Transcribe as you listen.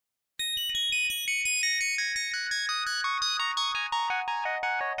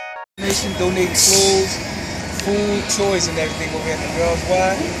Donate clothes, food, toys, and everything over here at the Girls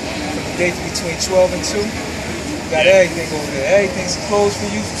Wide. From the dates between 12 and 2. We got everything over there. Everything's clothes for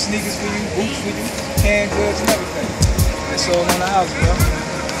you, some sneakers for you, boots for you, canned goods, and everything. That's all on the house, bro.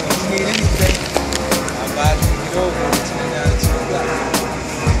 So if you need anything, I'll buy it when you get over and turn it down to 2 o'clock.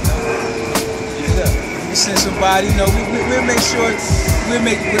 You send somebody, we'll make sure, we'll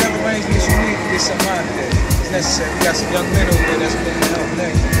make whatever arrangements you need to get something out of there. It's necessary. We got some young men over there that's willing to help and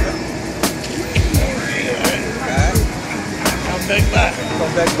everything, bro. Come back by.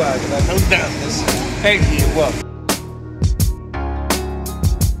 Come back by. No doubt. Thank you. You're welcome.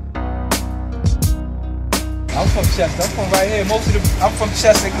 I'm from Chester. I'm from right here. I'm from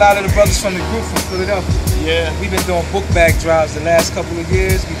Chester. A lot of the brothers from the group from Philadelphia. Yeah. We've been doing book bag drives the last couple of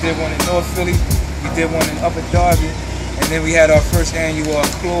years. We did one in North Philly. We did one in Upper Darby. And then we had our first annual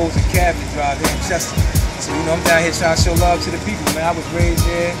clothes and cabinet drive here in Chester. So, I'm down here trying to show love to the people, man. I was raised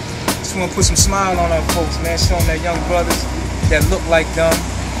here. Just want to put some smile on our folks, man. Show them that young brothers that look like them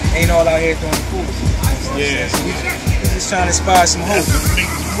ain't all out here doing the foolish. Yeah. So we just trying to inspire some hope.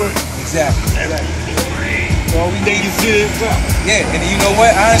 Exactly. So all we need is good. Yeah, and you know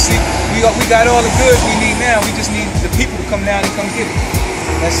what? Honestly, we got all the goods we need now. We just need the people to come down and come get it.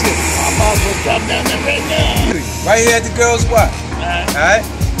 That's it. I'm about to drop down there right now. Right here at the Girls Wide. Alright?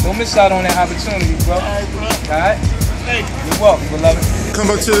 Don't miss out on that opportunity, bro. Alright, bro. Alright? Thank you. You're welcome, beloved.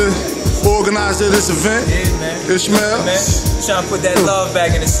 Come up to organize this event. Yeah, man. Ishmael. Man, trying to put that love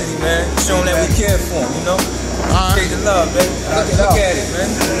back in the city, man. Show them that we care for them, Take the love, man. Look at it, man.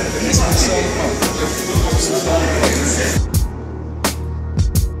 This is so fun.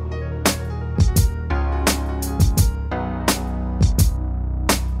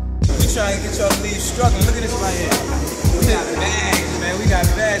 We trying to get y'all to leave struggling. Look at this right here. We got bags, man. We got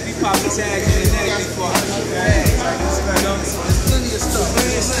bags. We pop the tags in and everything for 100 bags. There's plenty of stuff.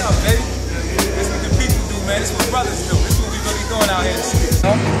 Plenty of stuff, baby. This is what the people do, man. This is what brothers do. This is what we really doing out here.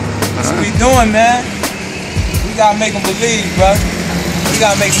 That's what we doing, man. We gotta make them believe, bro. We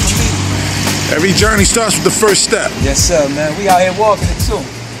gotta make them believe. Every journey starts with the first step. Yes, sir, man. We out here walking it too.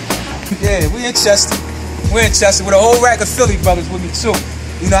 Yeah, we in Chester. We're in Chester with a whole rack of Philly brothers with me too.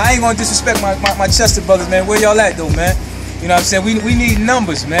 I ain't gonna disrespect my Chester brothers, man. Where y'all at though, man? You know what I'm saying? We need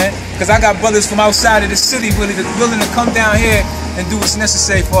numbers, man. Because I got brothers from outside of the city willing to come down here and do what's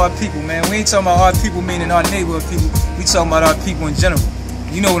necessary for our people, man. We ain't talking about our people meaning our neighborhood people. We talking about our people in general.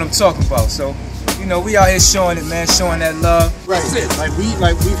 You know what I'm talking about. So, we out here showing it, man, showing that love. Right.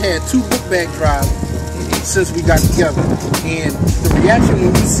 We've had 2 book bag drives since we got together. And the reaction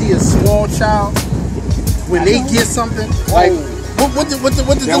when we see a small child, when they get something, like what did the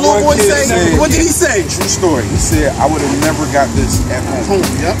little boy say? What did he say? True story. He said, I would have never got this at home.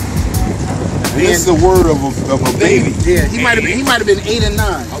 Yep. And this is the word of a baby. Yeah, he might have been 8 or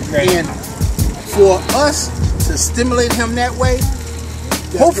 9. Okay. And for us to stimulate him that way,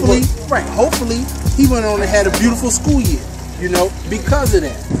 hopefully he went on and had a beautiful school year, because of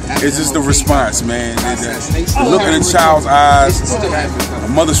that. It's just the response, man. The look in a child's eyes, a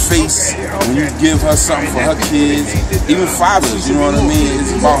mother's face when you give her something for her kids, even fathers, you know what I mean?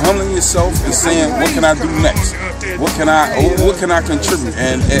 It's about humbling yourself and saying, what can I do next? What can I contribute?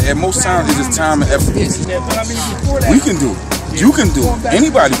 And at most times it's just time and effort. We can do it. You can do it.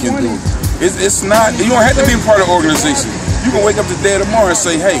 Anybody can do it. It's not, you don't have to be a part of the organization. You can wake up today or tomorrow and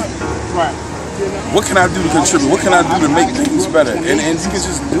say, hey, what can I do to contribute? What can I do to make things better? And you can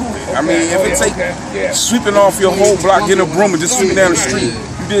just do it. I mean, if it takes sweeping off your whole block, getting a broom and just sweeping down the street,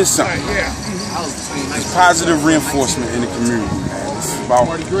 you did something. It's positive reinforcement in the community, man. It's about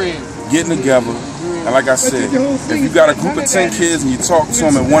getting together. And like I said, if you got a group of 10 kids and you talk to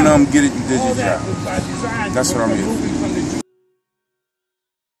them and one of them get it, you did your job. That's what I'm here for.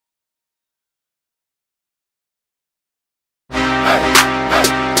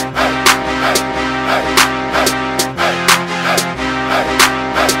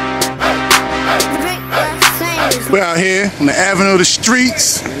 We're out here on the avenue of the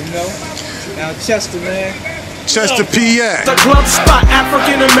streets. Now Chester, man. Chester, PA. The club spot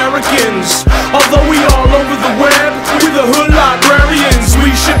African Americans. Although we all over the web, we the hood librarians.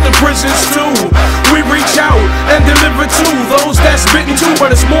 We ship to prisons too. We reach out and deliver to those that's bitten too.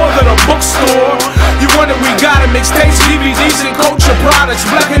 But it's more than a bookstore. You wonder we got it. Mixtapes, DVDs, and culture products.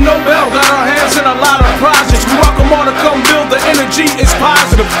 BlackandNobel got our hands in a lot of projects. We welcome all to come build. The energy is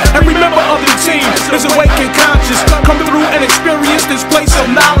positive. Every member of the team is awake and conscious. Come through and experience this place of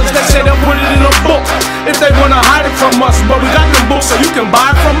knowledge. They say they'll put it in a book if they wanna hide it from us, but we got them books so you can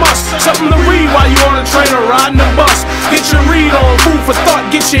buy it from us. Something to read while you on a train or riding the bus. Get your read on, food for thought,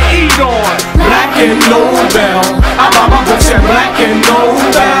 get your eat on. Black BlackandNobel. I buy my books at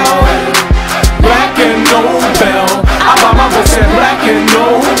BlackandNobel. BlackandNobel. I buy my books at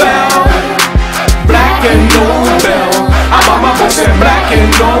BlackandNobel. BlackandNobel. I buy my books at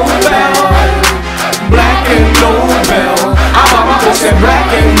BlackandNobel.